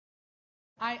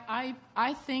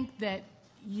I think that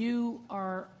you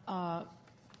are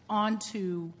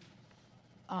onto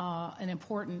an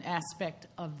important aspect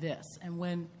of this. And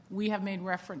when we have made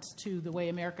reference to the way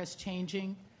America's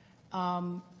changing,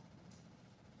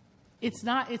 it's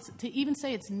to even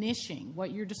say it's niching,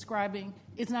 what you're describing,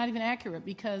 is not even accurate,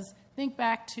 because think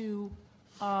back to,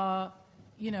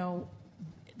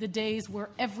 the days where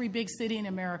every big city in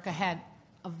America had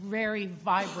a very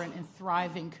vibrant and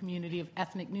thriving community of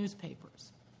ethnic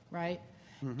newspapers, right?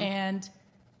 Mm-hmm. And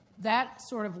that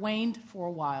sort of waned for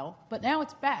a while, but now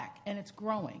it's back and it's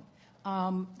growing.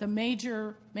 The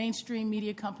major mainstream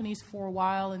media companies for a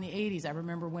while in the 80s, I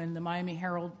remember when the Miami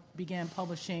Herald began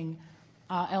publishing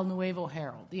El Nuevo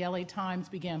Herald. The LA Times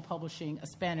began publishing a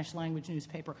Spanish language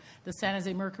newspaper. The San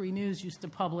Jose Mercury News used to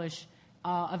publish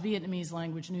a Vietnamese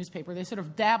language newspaper. They sort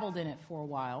of dabbled in it for a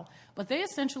while, but they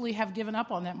essentially have given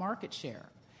up on that market share.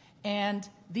 And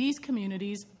these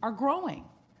communities are growing.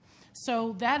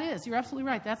 So you're absolutely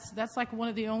right. That's like one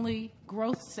of the only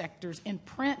growth sectors in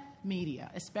print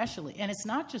media, especially. And it's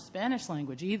not just Spanish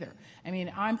language either. I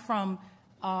mean, I'm from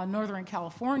Northern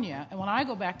California, and when I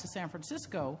go back to San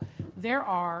Francisco, there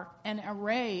are an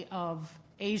array of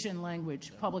Asian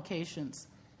language publications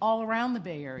all around the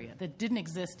Bay Area that didn't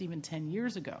exist even 10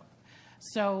 years ago.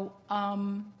 So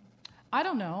I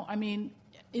don't know. I mean,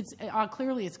 it's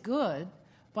clearly it's good,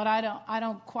 but I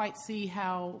don't quite see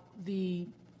how the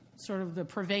sort of the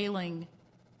prevailing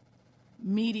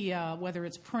media, whether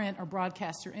it's print or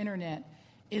broadcast or internet,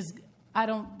 is they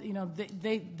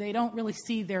don't really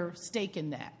see their stake in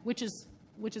that, which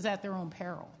is at their own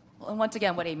peril. Well, and once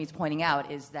again, what Amy's pointing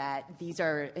out is that these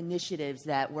are initiatives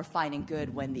that were fine and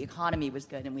good when the economy was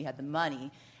good and we had the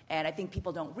money. And I think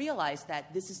people don't realize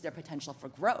that this is their potential for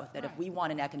growth, that if we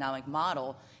want an economic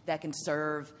model that can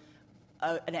serve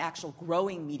an actual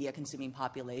growing media consuming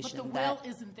population. But the will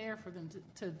isn't there for them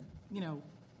to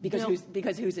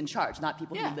Because who's in charge? Not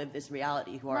people who live this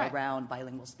reality, who are around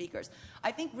bilingual speakers.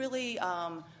 I think really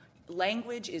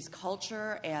language is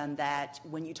culture, and that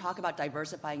when you talk about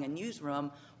diversifying a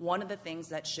newsroom, one of the things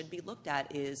that should be looked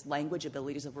at is language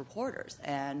abilities of reporters.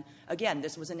 And again,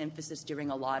 this was an emphasis during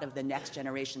a lot of the next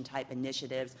generation type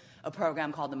initiatives, a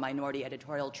program called the Minority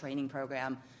Editorial Training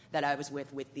Program that I was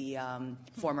with the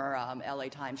former LA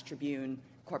Times Tribune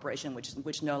Corporation,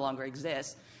 which no longer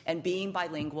exists. And being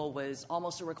bilingual was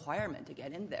almost a requirement to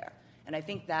get in there. And I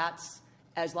think that's,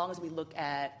 as long as we look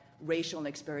at racial and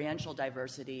experiential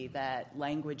diversity, that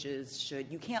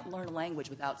you can't learn a language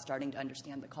without starting to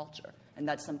understand the culture. And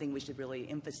that's something we should really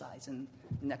emphasize in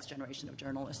the next generation of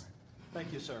journalists.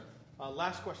 Thank you, sir.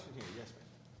 Last question here. Yes, ma'am.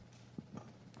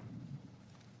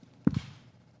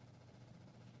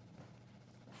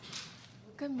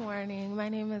 Good morning. My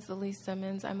name is Elise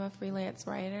Simmons. I'm a freelance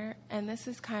writer, and this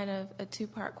is kind of a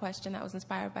two-part question that was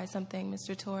inspired by something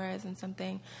Mr. Torres and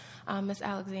something Ms.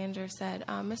 Alexander said.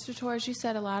 Mr. Torres, you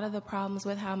said a lot of the problems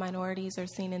with how minorities are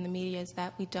seen in the media is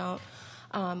that we don't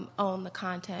own the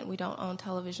content. We don't own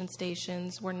television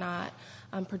stations. We're not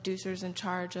producers in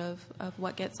charge of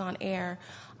what gets on air.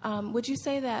 Would you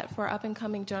say that for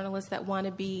up-and-coming journalists that want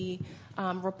to be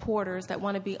reporters, that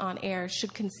want to be on air,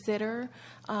 should consider,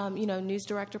 news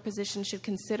director positions, should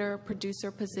consider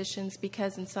producer positions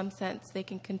because in some sense they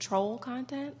can control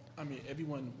content? I mean,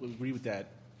 everyone would agree with that.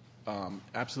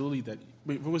 Absolutely.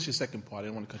 What was your second part? I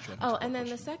didn't want to cut you off. Oh, and then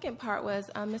the second part was,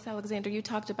 Ms. Alexander, you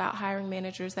talked about hiring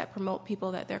managers that promote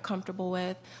people that they're comfortable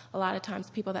with, a lot of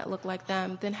times people that look like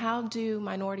them. Then how do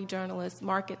minority journalists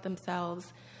market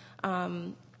themselves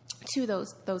to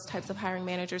those types of hiring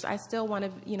managers? I still want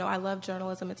to, I love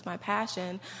journalism. It's my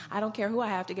passion. I don't care who I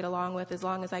have to get along with as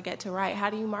long as I get to write. How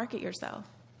do you market yourself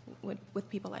with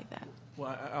people like that?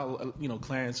 Well, I'll,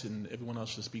 Clarence and everyone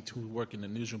else should speak to who work in the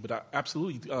newsroom, but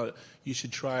absolutely, you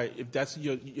should try, if that's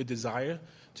your desire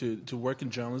to work in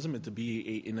journalism and to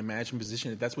be in a management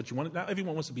position, if that's what you want. Not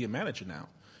everyone wants to be a manager now.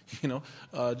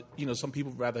 Some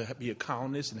people rather be a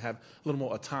columnist and have a little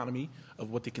more autonomy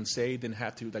of what they can say than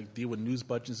have to deal with news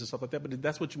budgets and stuff like that. But if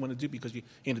that's what you want to do because you're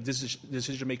in a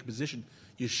decision-making position,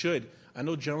 you should. I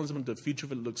know journalism, the future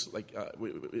of it looks like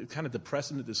it's kind of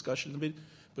depressing the discussion a bit.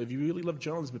 But if you really love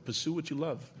journalism, pursue what you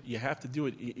love. You have to do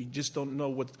it. You just don't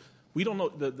know we don't know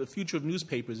the future of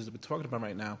newspapers as we're talking about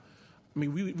right now. I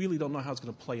mean, we really don't know how it's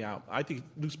going to play out. I think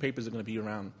newspapers are going to be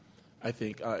around. I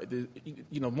think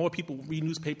more people read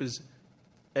newspapers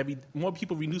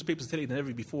today than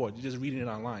ever before. You're just reading it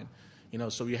online,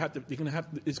 So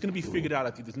it's going to be figured out.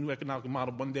 I think this new economic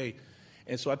model one day,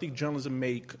 and so I think journalism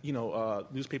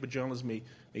newspaper journalism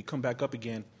may come back up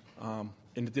again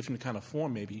in a different kind of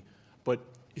form maybe, but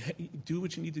do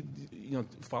what you need to,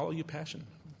 follow your passion.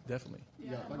 Definitely.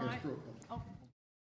 Yeah, if I can my- screw- oh,